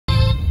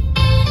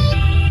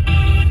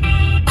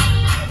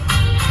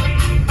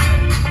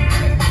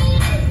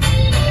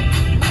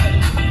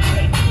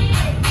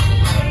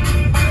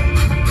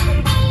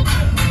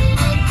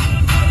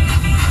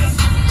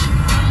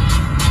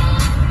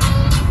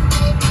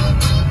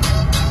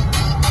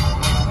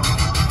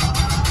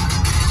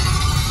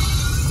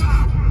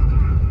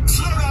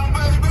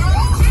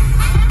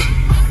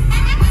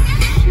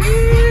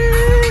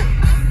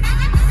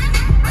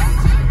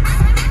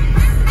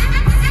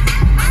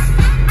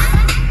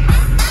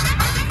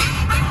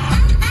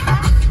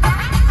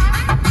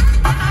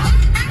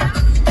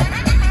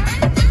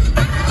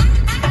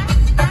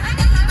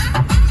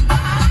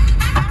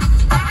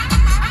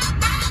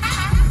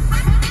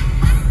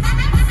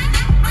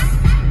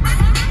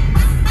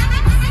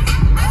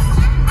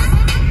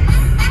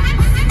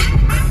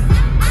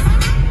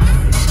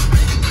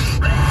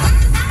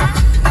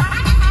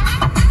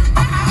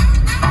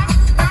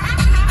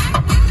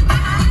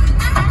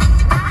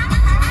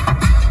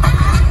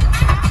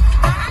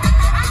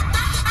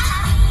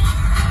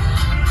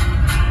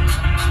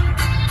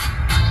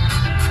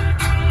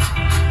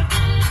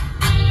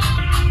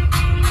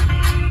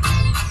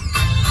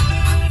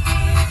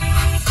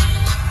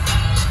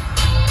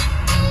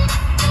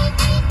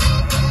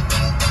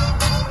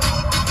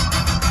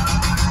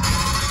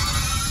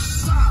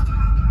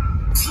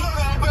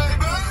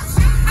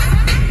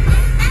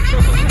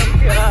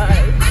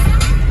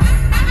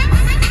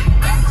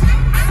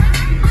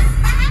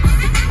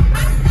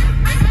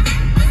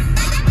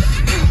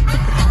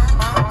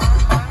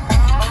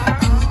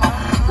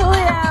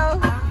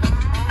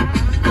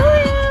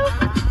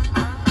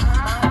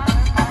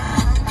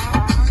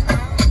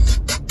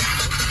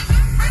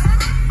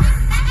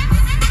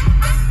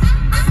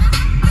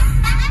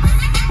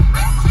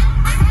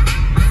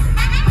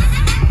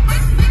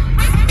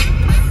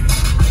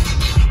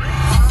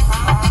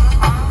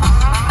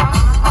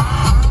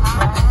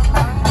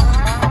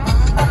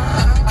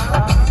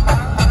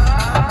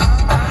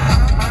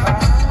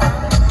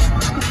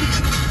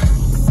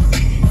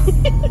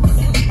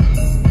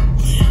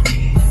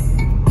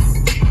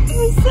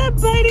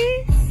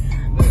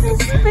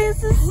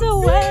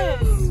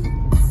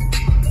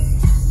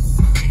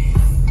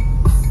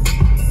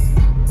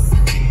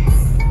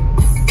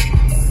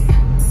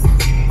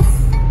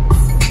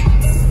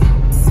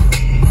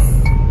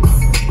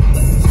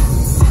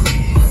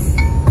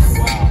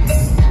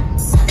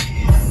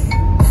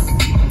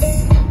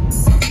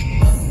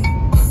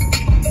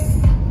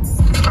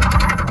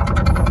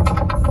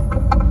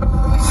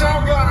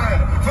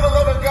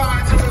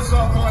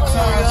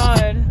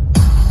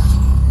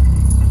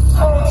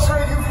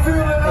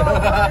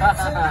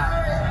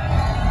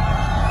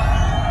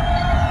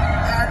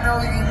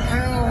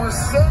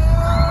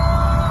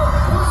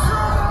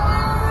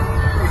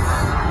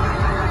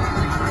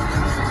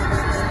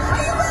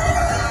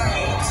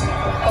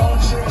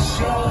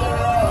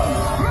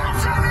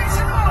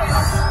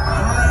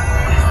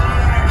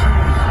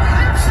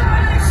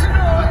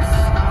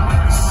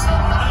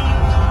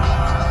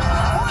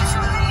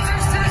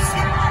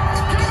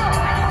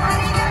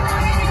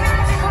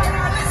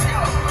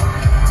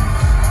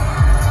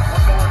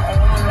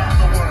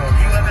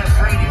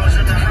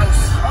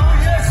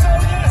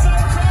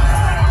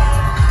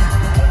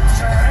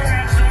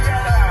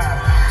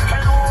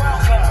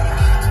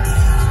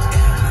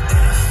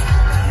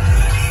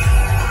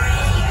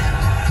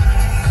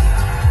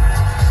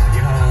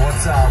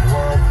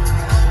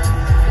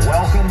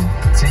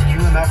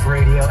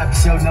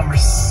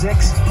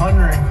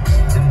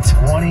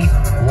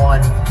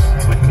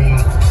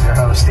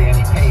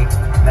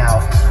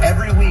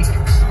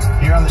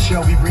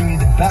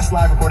best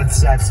live recorded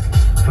sets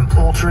from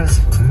ultras,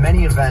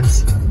 many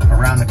events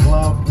around the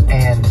globe.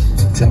 And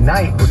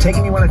tonight, we're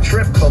taking you on a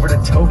trip over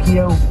to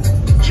Tokyo,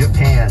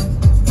 Japan.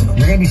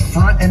 You're going to be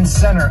front and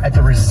center at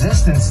the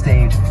Resistance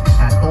stage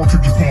at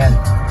Ultra Japan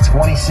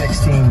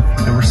 2016.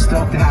 And we're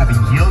stoked to have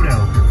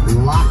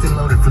Yodo locked and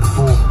loaded for the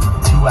full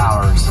 2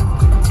 hours.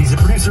 He's a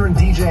producer and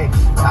DJ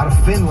out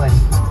of Finland,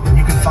 and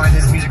you can find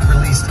his music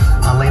released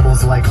on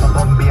labels like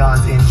Above and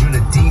Beyond and Juna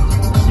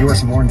Deep,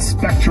 Yours Born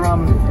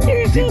Spectrum,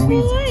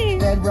 Digweed,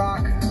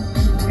 Bedrock,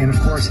 and of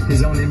course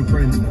his own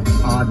imprint,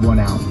 Odd One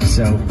Out.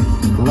 So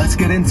let's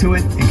get into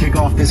it and kick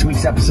off this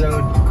week's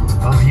episode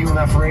of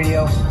UMF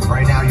Radio.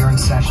 Right now you're in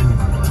session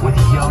with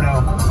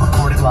Yodo,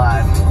 recorded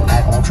live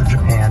at Ultra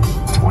Japan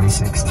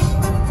 2016.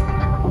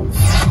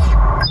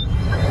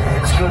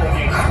 It's gonna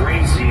get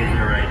crazy in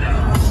here right now.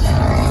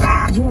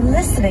 You're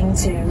listening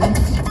to...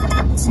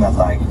 It's not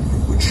like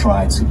we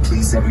try to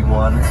please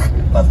everyone,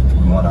 but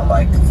we wanna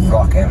like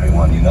rock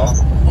everyone, you know?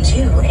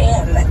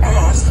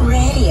 2MF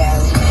Radio.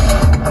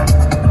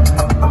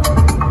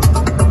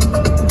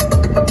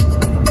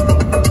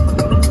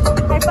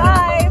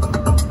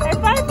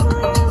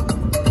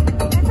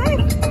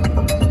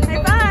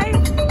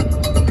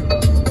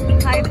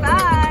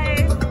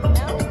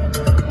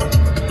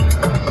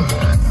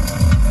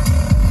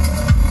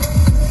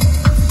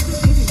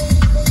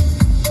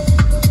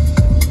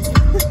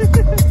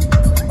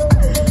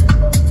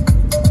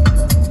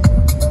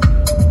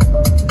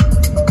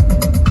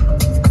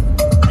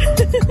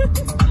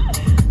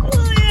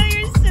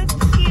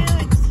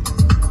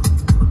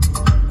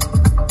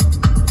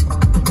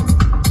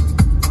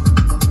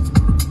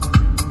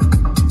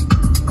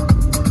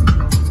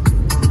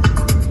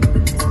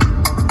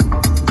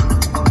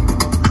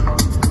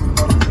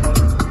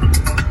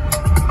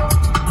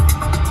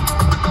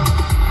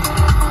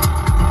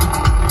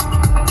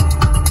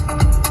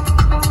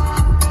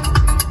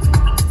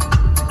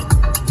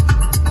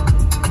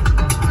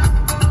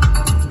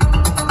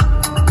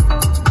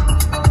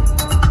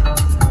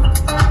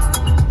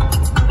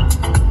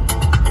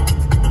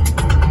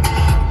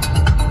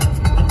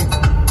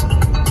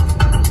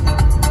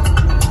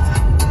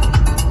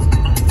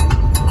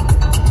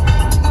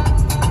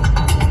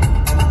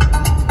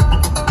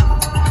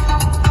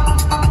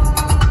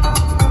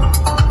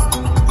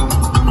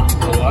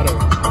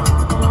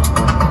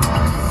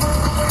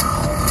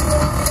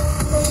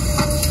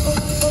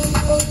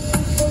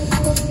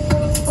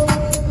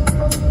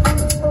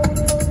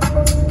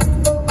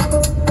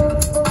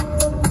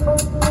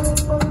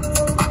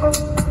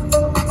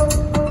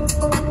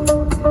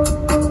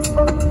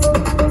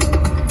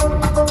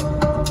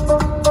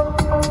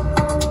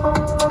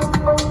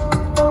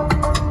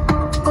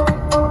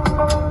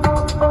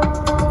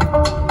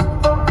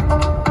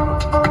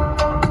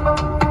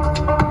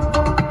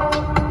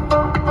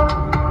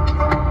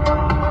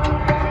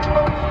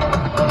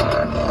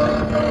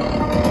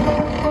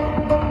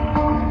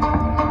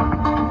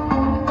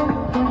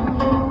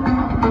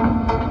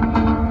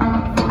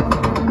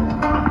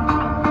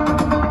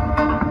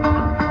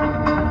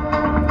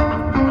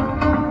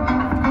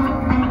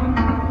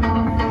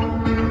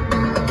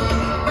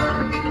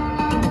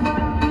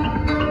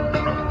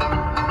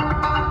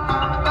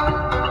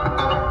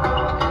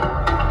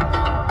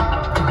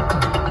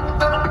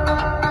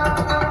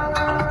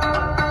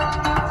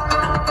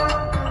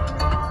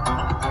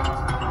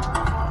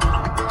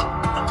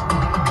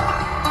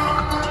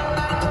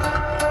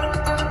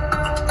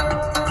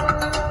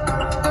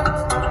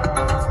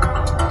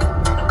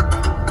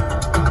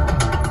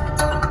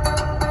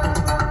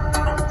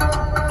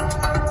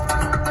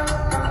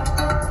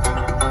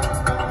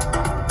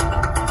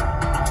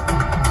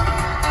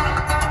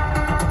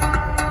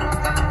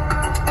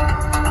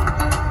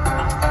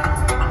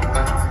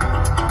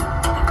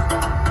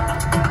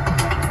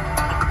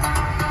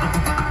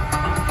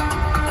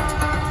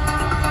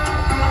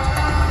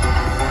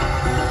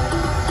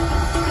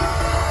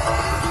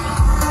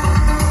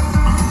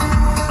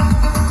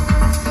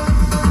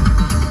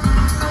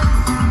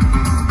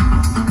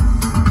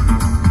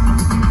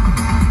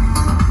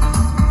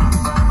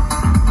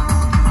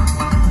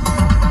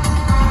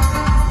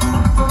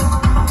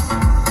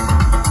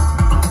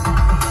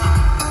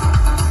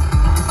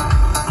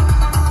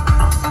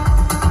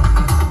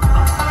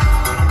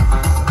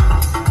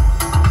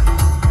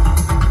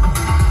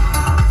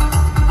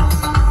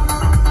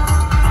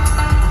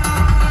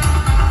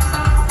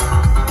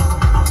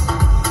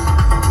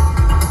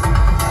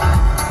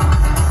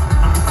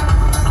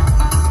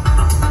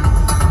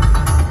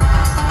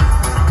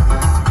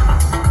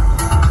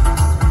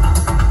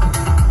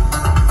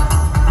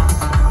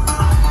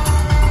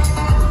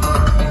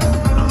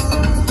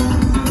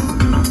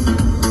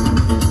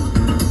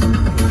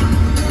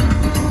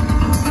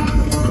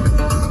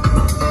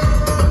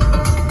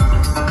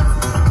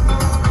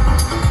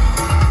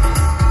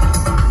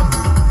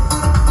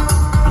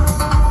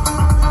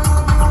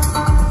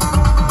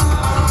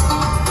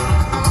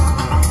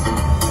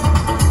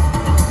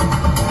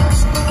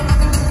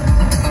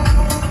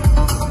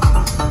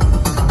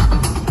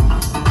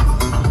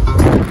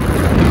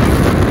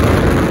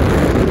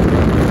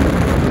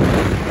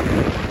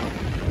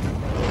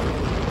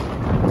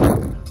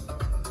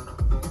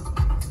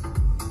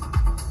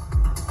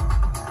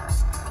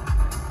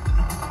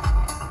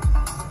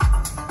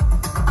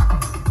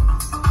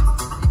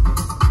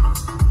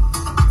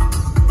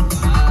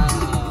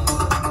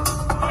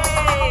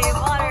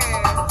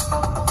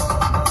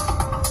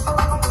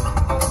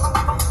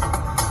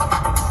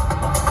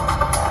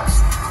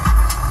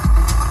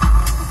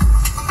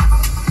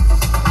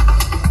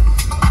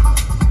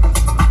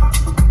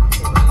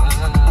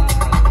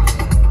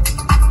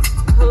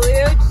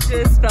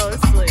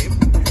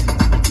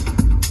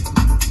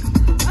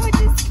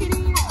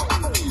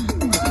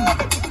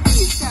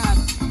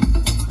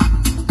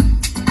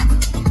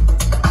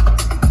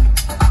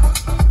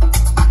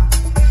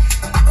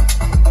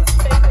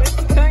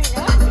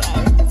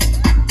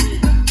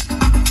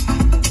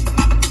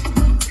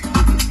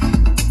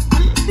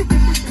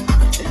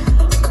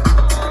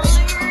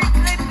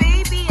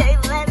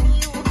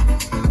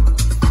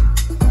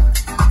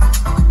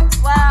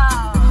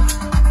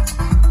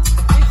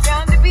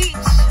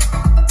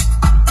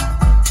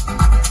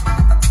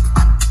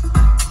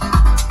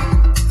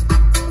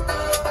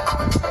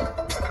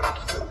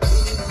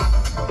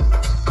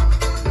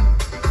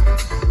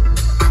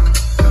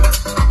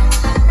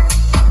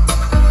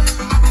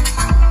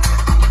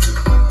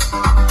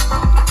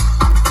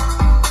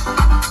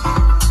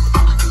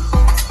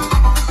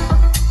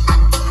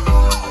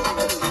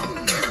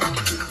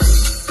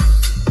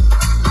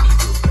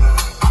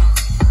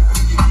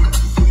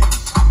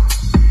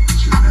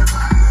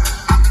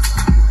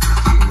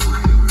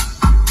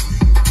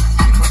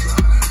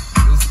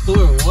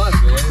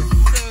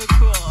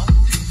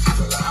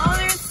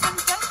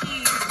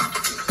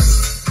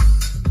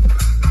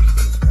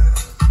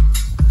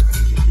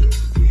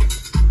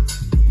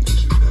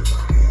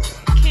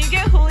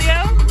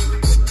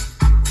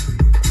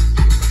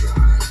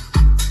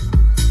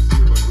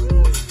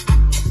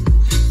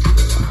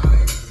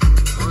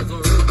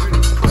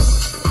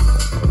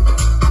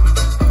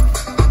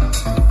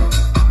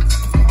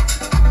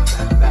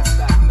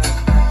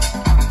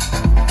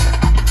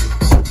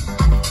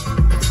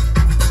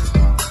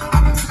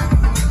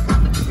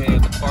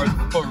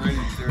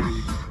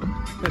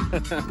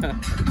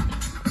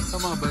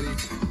 Come on, buddy.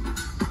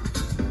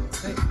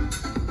 Hey.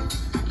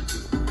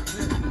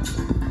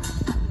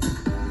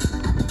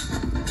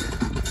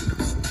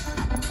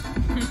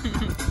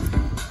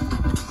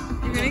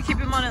 You're gonna keep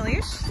him on a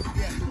leash?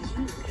 Yeah.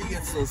 He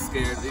gets so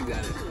scared. You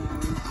got it.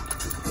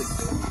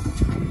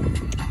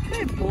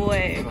 Good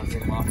boy. Come on,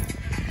 take him off.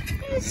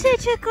 You're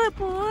such a good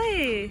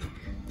boy.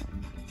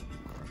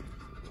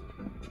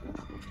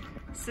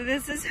 So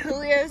this is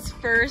Julio's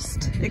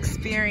first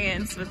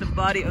experience with a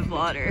body of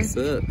water. That's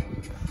it.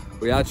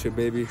 We out here,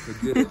 baby. We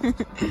did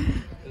it.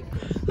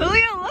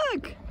 Julio,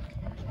 look!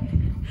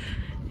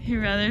 He'd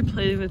rather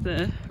play with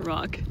a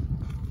rock.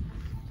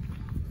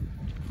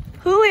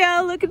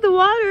 Julio, look at the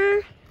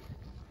water!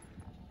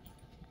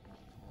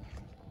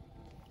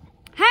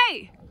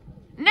 Hey!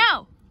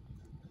 No!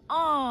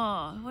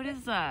 Oh, what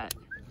is that?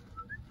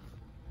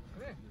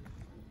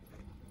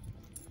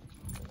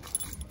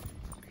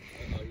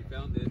 Oh, you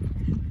found it.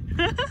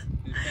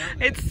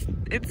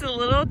 It's a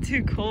little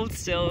too cold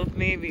still,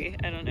 maybe.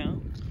 I don't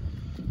know.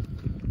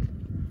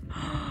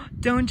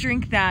 Don't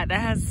drink that. That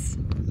has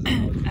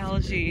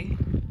algae.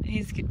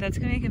 That's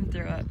gonna make him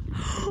throw up.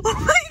 Oh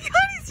my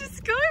god, he's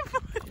just going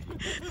for it.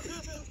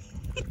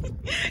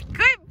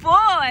 Good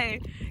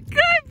boy!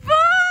 Good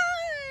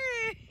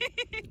boy!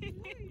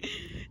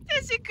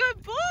 That's a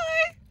good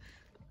boy!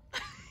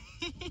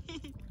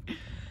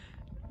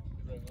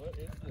 Like, what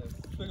is this?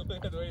 Look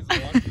at the way he's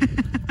walking.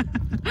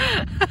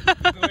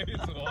 The way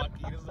he's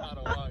walking, he doesn't know how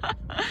to walk.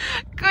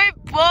 Good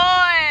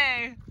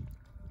boy!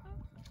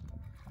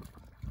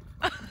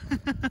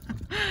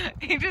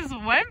 He just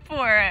went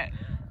for it.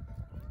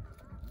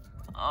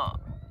 Oh,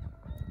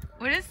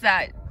 what is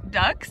that?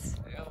 Ducks?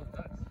 Yeah,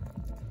 ducks.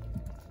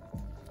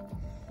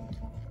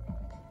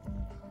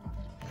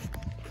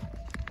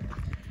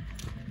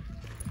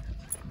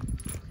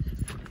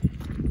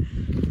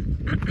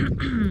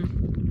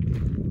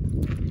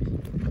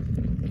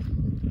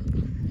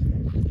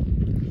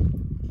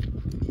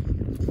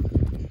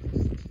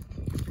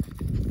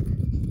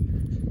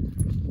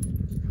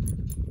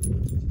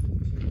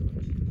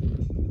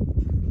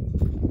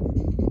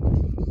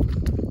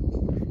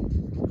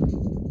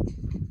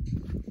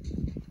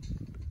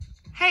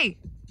 Hey,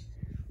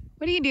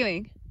 what are you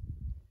doing?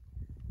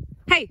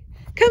 Hey,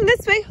 come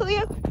this way,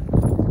 Julio.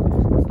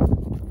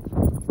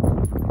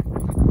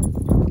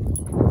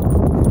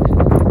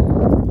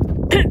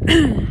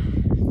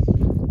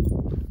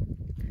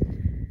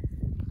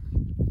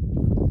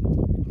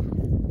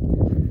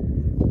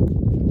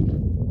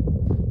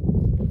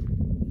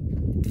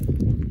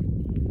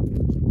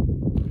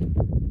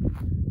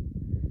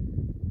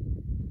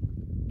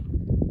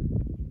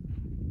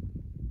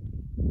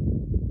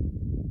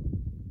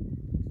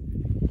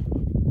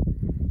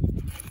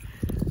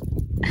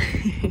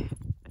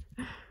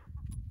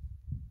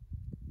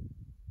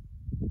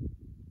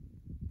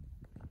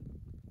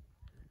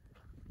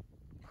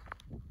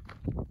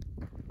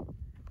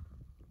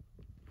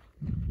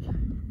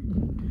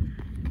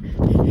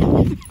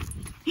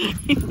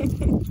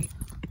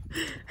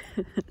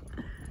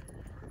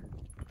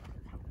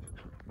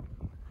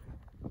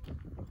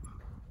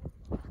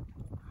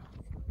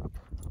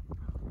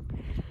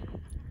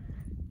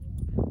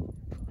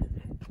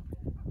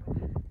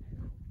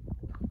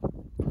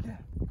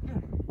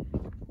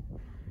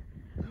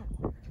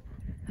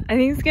 I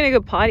think he's gonna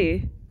go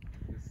potty.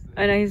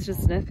 I know he's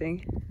just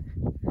sniffing.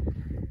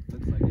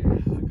 Looks like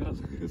it.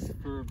 Look at his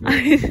fur.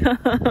 I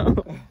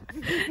know.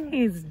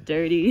 He's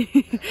dirty.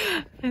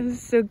 It's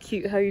so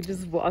cute how you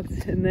just walked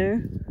in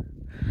there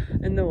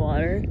in the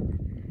water.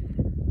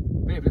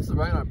 Babe, this is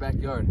right in our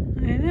backyard.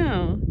 I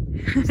know.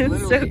 It's so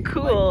literally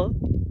cool.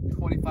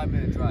 Like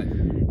 25-minute drive.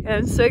 Yeah,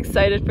 I'm so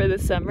excited for the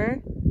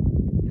summer.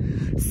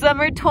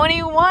 Summer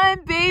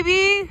 21,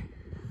 baby!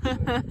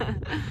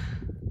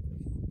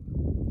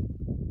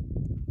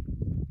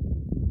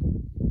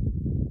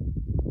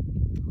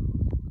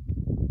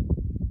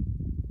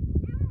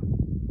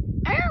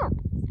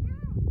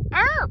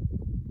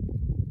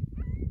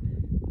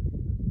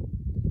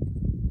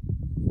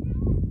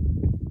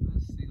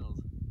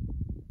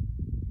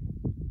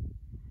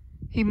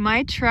 He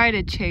might try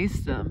to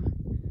chase them.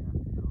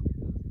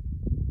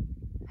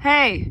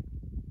 Hey,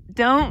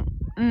 don't.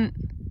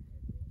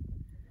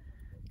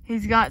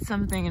 He's got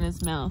something in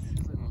his mouth.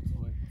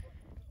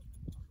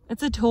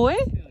 It's a toy?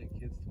 Yeah, like a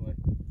kid's toy.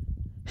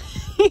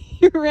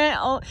 He ran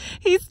all.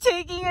 He's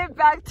taking it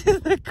back to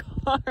the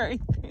car, I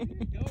think. Where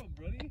you going,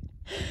 buddy?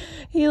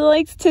 He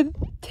likes to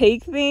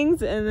take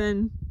things and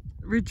then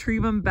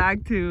retrieve them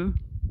back to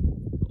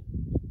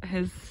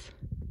his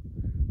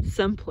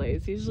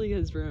someplace, usually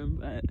his room,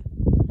 but.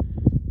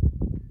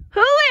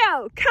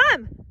 Julio,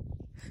 come!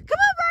 Come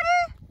on,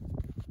 buddy!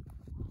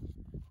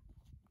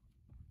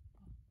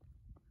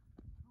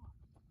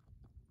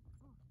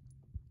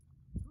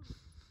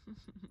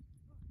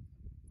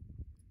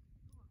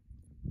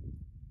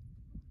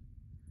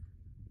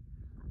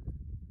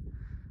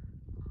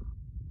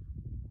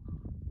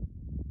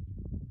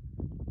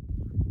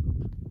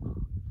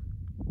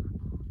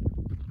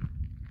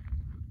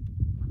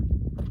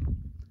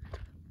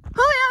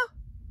 Julio!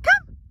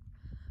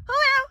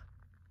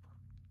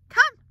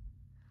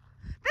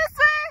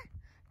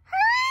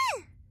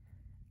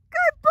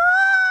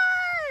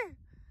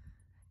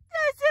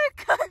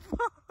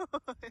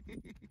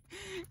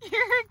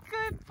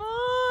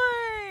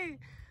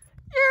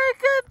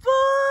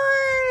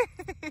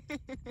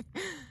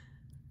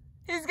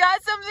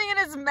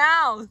 his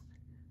mouth.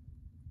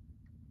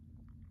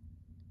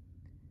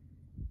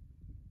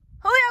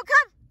 Julio,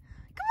 come.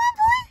 Come on,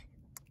 boy.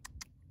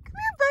 Come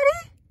here,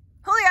 buddy.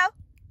 Julio,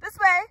 this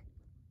way.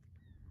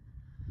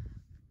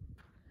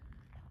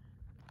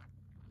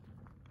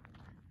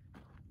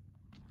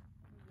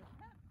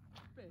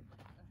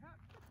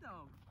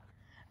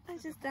 I'm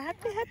just a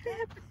happy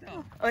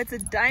dog. Oh, it's a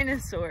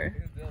dinosaur.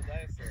 It's a little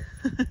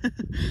dinosaur.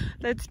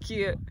 That's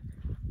cute.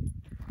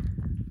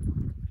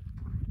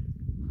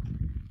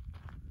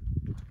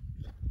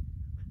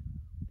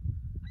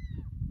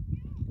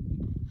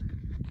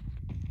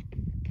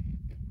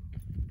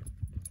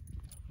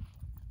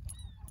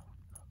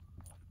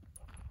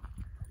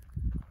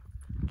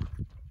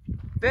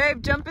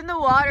 Babe, jump in the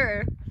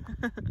water.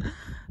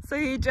 So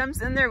he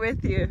jumps in there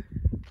with you.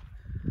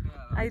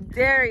 I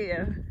dare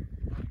you.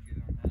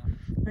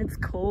 It's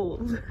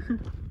cold.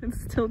 It's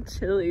still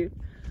chilly.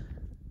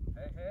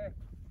 Hey, hey.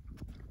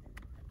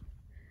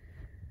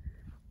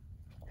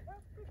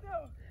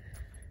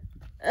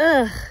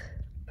 Ugh.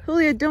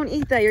 Julio, don't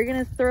eat that. You're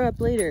gonna throw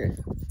up later.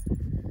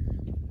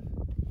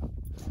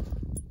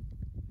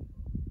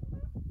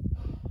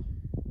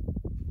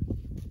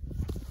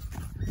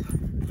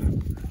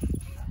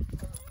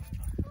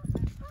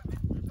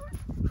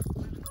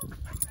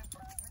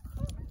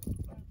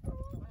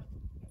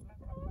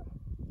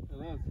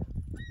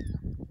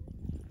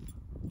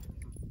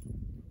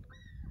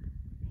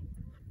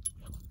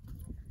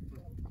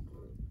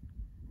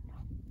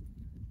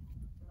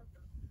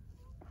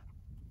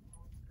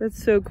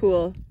 That's so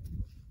cool.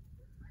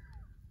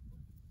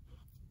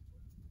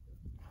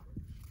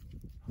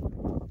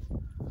 Oh,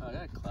 I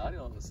got cloudy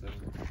all of a sudden.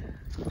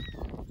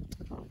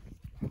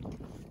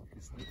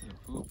 He's sneaking a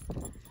poop.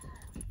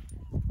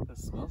 That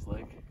smells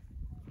like.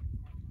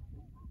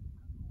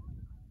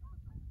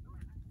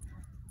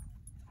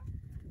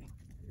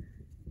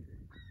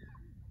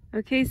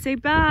 Okay, say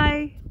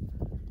bye.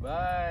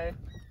 Bye.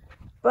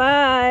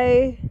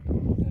 Bye.